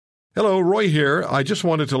Hello, Roy here. I just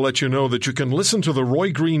wanted to let you know that you can listen to The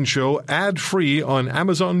Roy Green Show ad-free on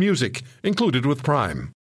Amazon Music, included with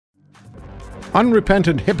Prime.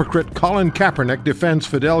 Unrepentant hypocrite Colin Kaepernick defends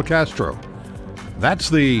Fidel Castro. That's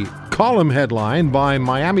the column headline by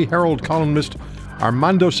Miami Herald columnist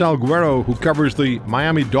Armando Salguero, who covers the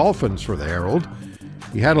Miami Dolphins for the Herald.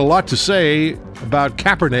 He had a lot to say about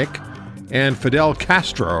Kaepernick and Fidel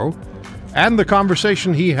Castro and the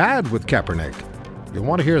conversation he had with Kaepernick. You'll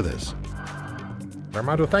want to hear this.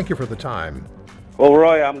 Armando, thank you for the time. Well,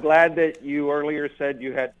 Roy, I'm glad that you earlier said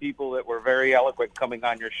you had people that were very eloquent coming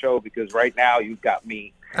on your show, because right now you've got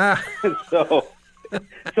me. So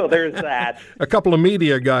there's that. A couple of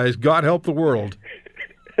media guys, God help the world.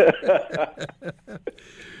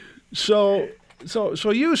 So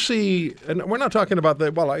you see, and we're not talking about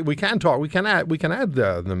the. Well, we can add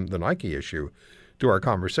the Nike issue to our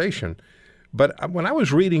conversation. But when I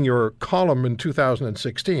was reading your column in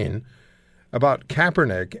 2016 about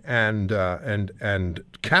Kaepernick and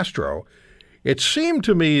Castro, it seemed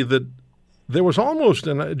to me that there was almost,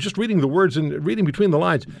 and just reading the words and reading between the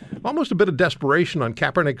lines, almost a bit of desperation on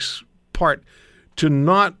Kaepernick's part to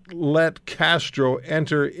not let Castro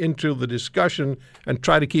enter into the discussion and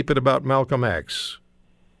try to keep it about Malcolm X.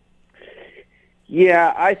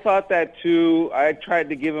 Yeah, I thought that too. I tried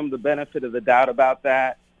to give him the benefit of the doubt about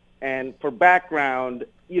that. And for background,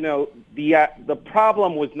 the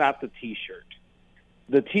problem was not the T-shirt.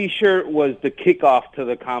 The T-shirt was the kickoff to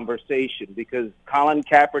the conversation, because Colin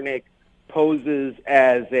Kaepernick poses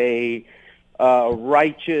as a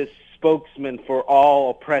righteous spokesman for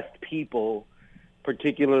all oppressed people,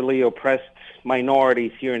 particularly oppressed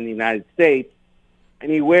minorities here in the United States.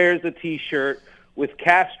 And he wears a T-shirt with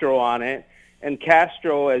Castro on it. And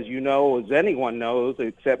Castro, as you know, as anyone knows,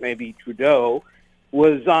 except maybe Trudeau,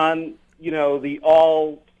 was on, the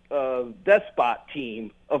all-despot team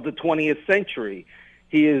of the 20th century.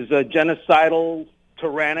 He is a genocidal,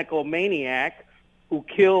 tyrannical maniac who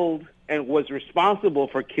killed and was responsible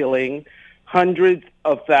for killing hundreds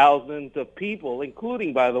of thousands of people,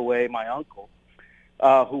 including, by the way, my uncle,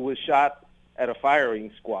 who was shot at a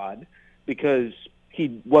firing squad because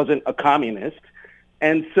he wasn't a communist.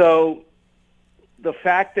 And so the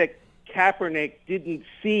fact that Kaepernick didn't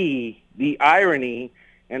see the irony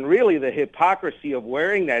and really the hypocrisy of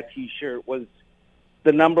wearing that T-shirt was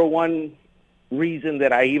the number one reason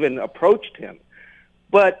that I even approached him.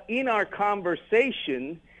 But in our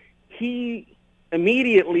conversation, he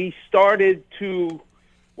immediately started to,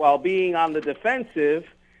 while being on the defensive,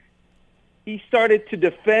 he started to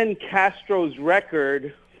defend Castro's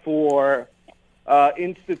record for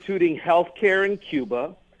instituting health care in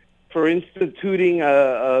Cuba, for instituting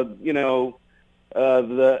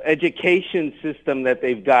the education system that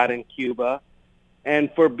they've got in Cuba, and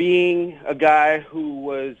for being a guy who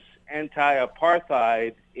was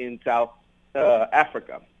anti-apartheid in South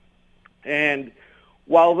Africa. And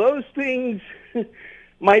while those things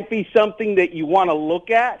might be something that you want to look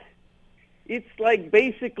at, it's like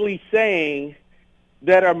basically saying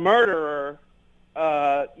that a murderer,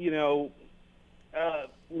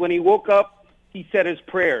 when he woke up, he said his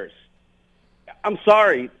prayers. I'm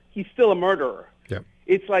sorry, he's still a murderer. Yep.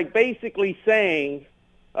 It's like basically saying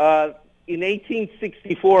in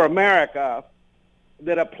 1864 America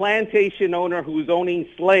that a plantation owner who's owning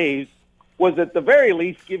slaves was at the very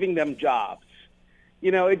least giving them jobs.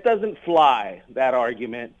 It doesn't fly, that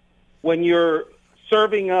argument, when you're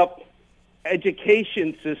serving up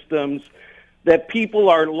education systems that people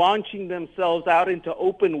are launching themselves out into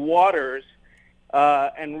open waters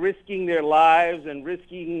and risking their lives and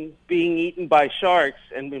risking being eaten by sharks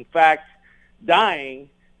and, in fact, dying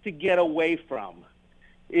to get away from.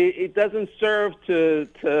 It doesn't serve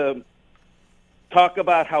to talk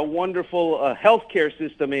about how wonderful a healthcare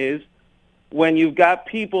system is when you've got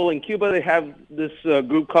people in Cuba. They have this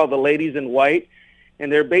group called the Ladies in White,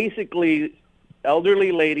 and they're basically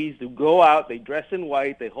elderly ladies who go out, they dress in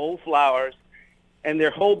white, they hold flowers, and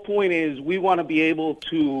their whole point is we want to be able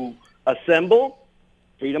to assemble,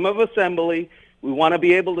 freedom of assembly, we want to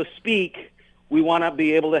be able to speak, we want to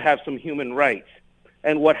be able to have some human rights.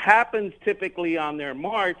 And what happens typically on their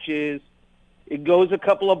march is it goes a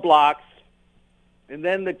couple of blocks, and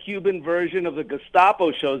then the Cuban version of the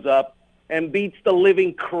Gestapo shows up and beats the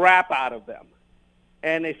living crap out of them.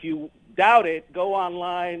 And if you doubt it, go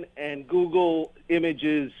online and Google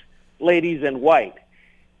images, Ladies in White.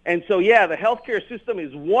 And so, yeah, the healthcare system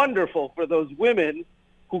is wonderful for those women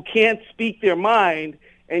who can't speak their mind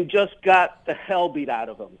and just got the hell beat out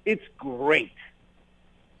of them. It's great.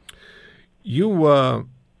 You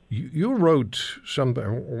wrote a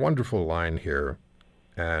wonderful line here,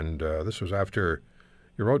 and this was after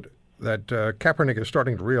you wrote that Kaepernick is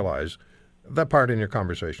starting to realize, that part in your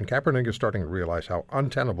conversation, Kaepernick is starting to realize how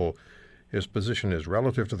untenable his position is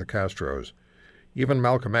relative to the Castros. Even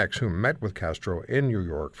Malcolm X, who met with Castro in New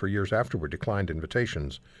York for years afterward, declined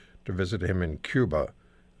invitations to visit him in Cuba.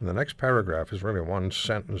 And the next paragraph is really one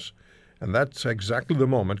sentence, and that's exactly the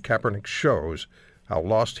moment Kaepernick shows how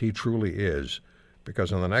lost he truly is.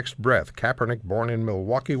 Because in the next breath, Kaepernick, born in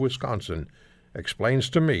Milwaukee, Wisconsin, explains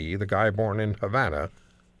to me, the guy born in Havana,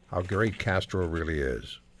 how great Castro really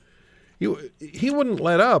is. He wouldn't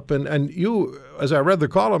let up, and you, as I read the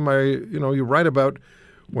column, you write about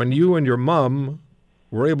when you and your mom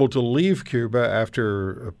were able to leave Cuba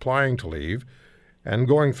after applying to leave and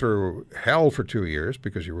going through hell for 2 years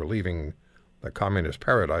because you were leaving the communist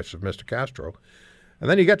paradise of Mr. Castro. And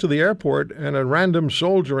then you get to the airport and a random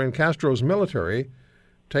soldier in Castro's military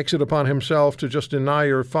takes it upon himself to just deny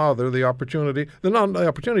your father the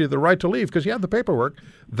right to leave because he had the paperwork.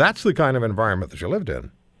 That's the kind of environment that you lived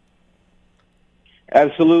in.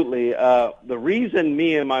 Absolutely. The reason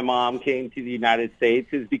me and my mom came to the United States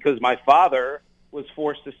is because my father was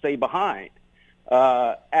forced to stay behind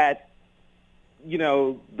at,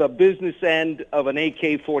 the business end of an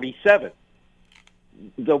AK-47.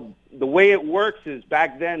 The way it works is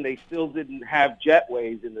back then they still didn't have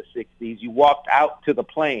jetways in the 60s. You walked out to the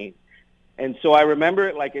plane. And so I remember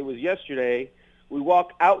it like it was yesterday. We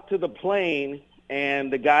walked out to the plane,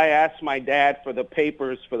 and the guy asked my dad for the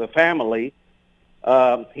papers for the family.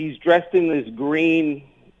 He's dressed in this green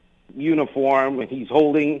uniform, and he's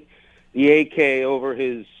holding the AK over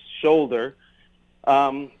his shoulder.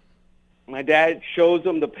 My dad shows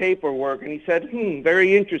him the paperwork, and he said,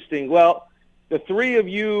 very interesting. Well, the three of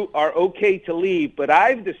you are okay to leave, but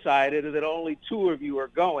I've decided that only two of you are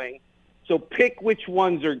going, so pick which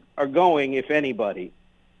ones are going, if anybody.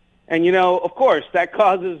 And, of course, that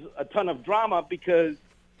causes a ton of drama because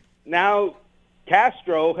now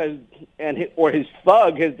Castro or his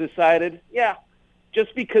thug has decided,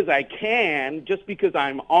 just because I can, just because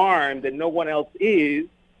I'm armed and no one else is,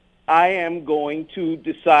 I am going to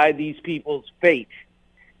decide these people's fate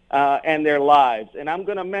and their lives, and I'm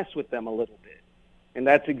going to mess with them a little bit. And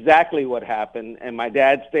that's exactly what happened, and my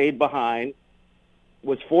dad stayed behind,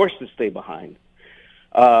 was forced to stay behind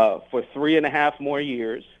for 3.5 more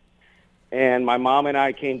years, and my mom and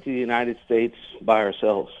I came to the United States by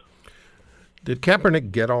ourselves. Did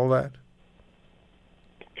Kaepernick get all that?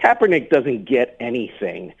 Kaepernick doesn't get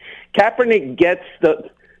anything. Kaepernick gets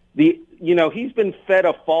he's been fed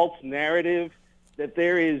a false narrative that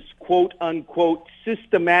there is, quote unquote,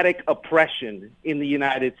 systematic oppression in the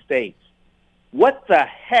United States. What the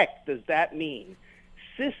heck does that mean?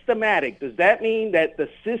 Systematic. Does that mean that the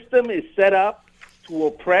system is set up to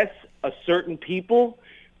oppress a certain people?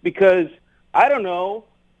 Because, I don't know,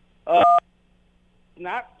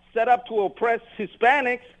 not set up to oppress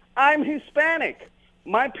Hispanics. I'm Hispanic.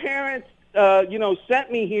 My parents,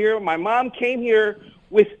 sent me here. My mom came here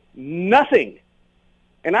with nothing,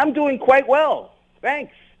 and I'm doing quite well.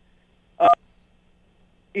 Thanks.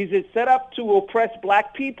 Is it set up to oppress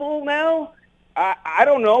black people now? I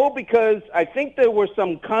don't know, because I think there were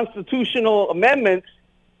some constitutional amendments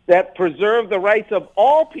that preserve the rights of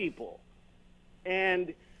all people,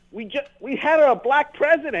 and we had a black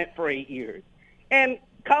president for 8 years, and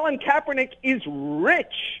Colin Kaepernick is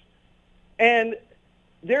rich, and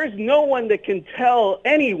there's no one that can tell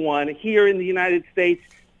anyone here in the United States,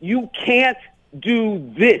 you can't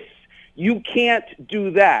do this, you can't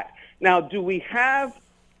do that. Now, do we have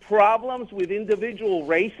problems with individual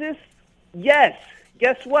racists? Yes.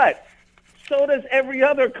 Guess what? So does every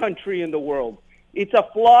other country in the world. It's a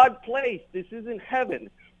flawed place. This isn't heaven.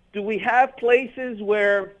 Do we have places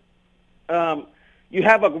where you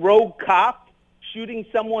have a rogue cop shooting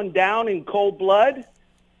someone down in cold blood?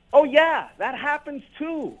 Oh, yeah, that happens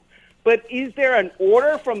too. But is there an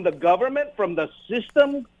order from the government, from the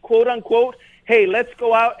system, quote unquote, hey, let's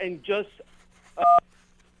go out and just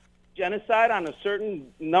genocide on a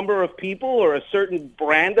certain number of people or a certain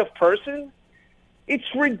brand of person? It's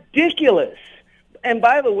ridiculous. And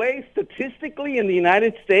by the way, statistically in the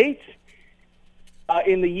United States,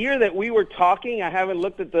 in the year that we were talking, I haven't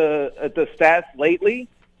looked at the stats lately,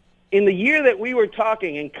 in the year that we were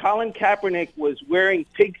talking and Colin Kaepernick was wearing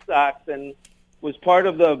pig socks and was part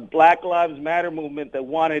of the Black Lives Matter movement that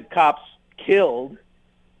wanted cops killed,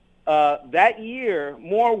 that year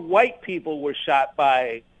more white people were shot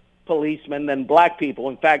by policemen than black people.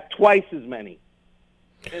 In fact, twice as many.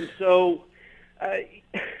 And so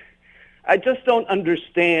I just don't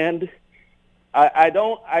understand. I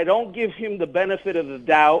don't give him the benefit of the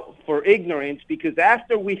doubt for ignorance, because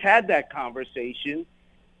after we had that conversation,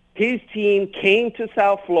 His team came to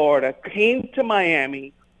South Florida, came to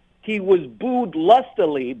Miami. He was booed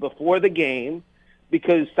lustily before the game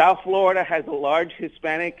because South Florida has a large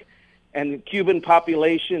Hispanic and Cuban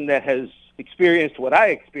population that has experienced what I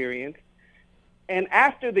experienced. And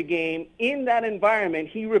after the game, in that environment,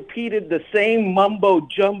 he repeated the same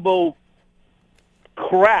mumbo-jumbo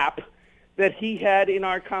crap that he had in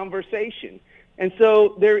our conversation. And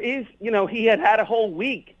so there is, he had a whole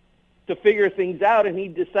week to figure things out, and he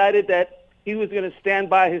decided that he was going to stand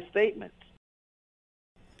by his statements.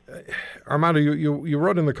 Armando, you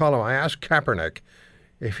wrote in the column, I asked Kaepernick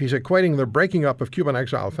if he's equating the breaking up of Cuban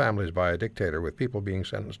exile families by a dictator with people being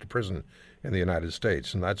sentenced to prison in the United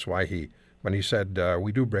States. And that's why when he said,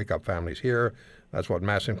 we do break up families here, that's what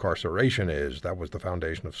mass incarceration is. That was the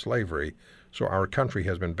foundation of slavery. So our country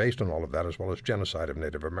has been based on all of that, as well as genocide of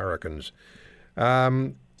Native Americans.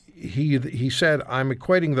 He said, I'm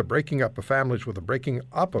equating the breaking up of families with the breaking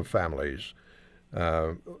up of families.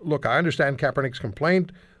 Look, I understand Kaepernick's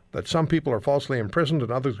complaint that some people are falsely imprisoned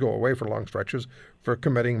and others go away for long stretches for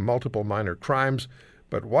committing multiple minor crimes.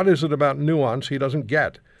 But what is it about nuance he doesn't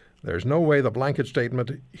get? There's no way the blanket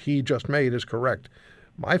statement he just made is correct.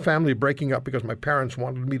 My family breaking up because my parents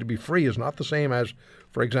wanted me to be free is not the same as,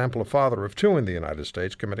 for example, a father of two in the United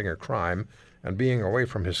States committing a crime and being away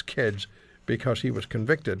from his kids because he was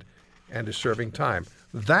convicted and is serving time.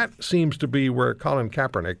 That seems to be where Colin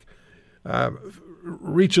Kaepernick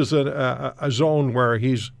reaches a zone where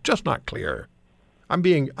he's just not clear. I'm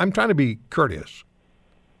trying to be courteous.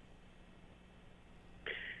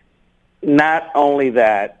 Not only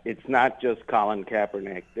that, it's not just Colin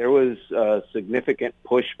Kaepernick. There was significant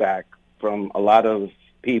pushback from a lot of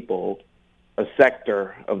people, a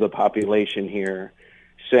sector of the population here,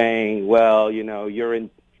 saying, well, you're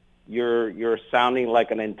sounding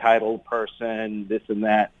like an entitled person, this and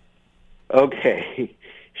that. Okay,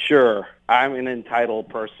 sure, I'm an entitled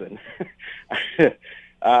person.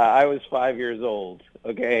 I was 5 years old,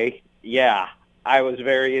 okay? Yeah, I was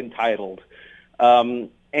very entitled.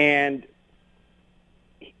 And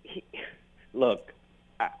look,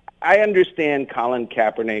 I understand Colin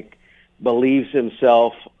Kaepernick believes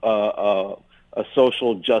himself a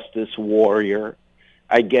social justice warrior.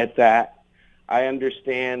 I get that. I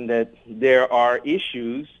understand that there are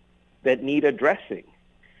issues that need addressing.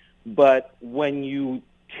 But when you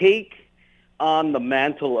take on the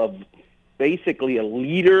mantle of basically a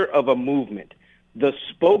leader of a movement, the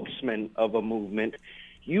spokesman of a movement,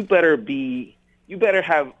 you better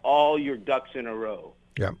have all your ducks in a row.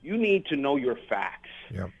 Yeah. You need to know your facts.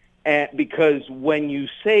 Yeah. And because when you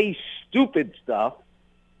say stupid stuff,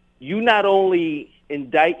 you not only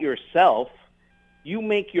indict yourself, you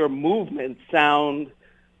make your movement sound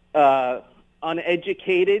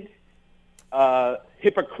uneducated,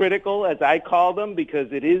 hypocritical, as I call them,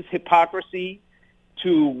 because it is hypocrisy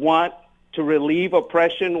to want to relieve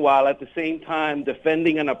oppression while at the same time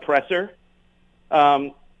defending an oppressor.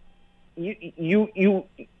 You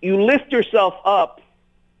lift yourself up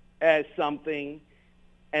as something,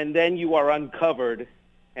 and then you are uncovered,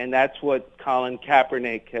 and that's what Colin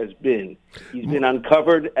Kaepernick has been. He's been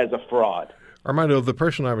uncovered as a fraud. Armando, the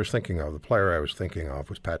person I was thinking of, the player I was thinking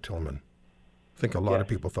of was Pat Tillman. I think a lot of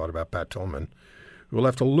people thought about Pat Tillman, who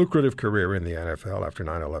left a lucrative career in the NFL after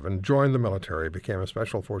 9/11, joined the military, became a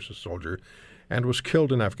Special Forces soldier, and was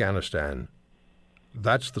killed in Afghanistan.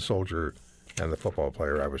 That's the soldier and the football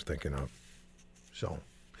player I was thinking of. So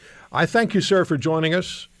I thank you, sir, for joining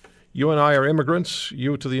us. You and I are immigrants,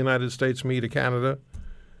 you to the United States, me to Canada,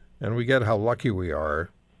 and we get how lucky we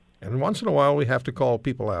are. And once in a while we have to call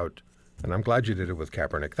people out, and I'm glad you did it with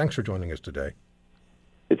Kaepernick. Thanks for joining us today.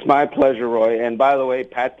 It's my pleasure, Roy. And by the way,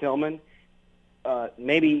 Pat Tillman,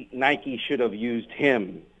 maybe Nike should have used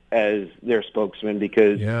him as their spokesman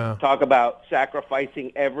because talk about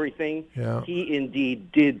sacrificing everything. Yeah. He indeed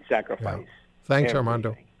did sacrifice. Yeah. Thanks, everything.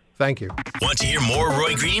 Armando. Thank you. Want to hear more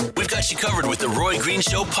Roy Green? We've got you covered with the Roy Green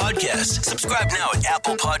Show podcast. Subscribe now at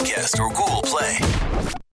Apple Podcasts or Google Play.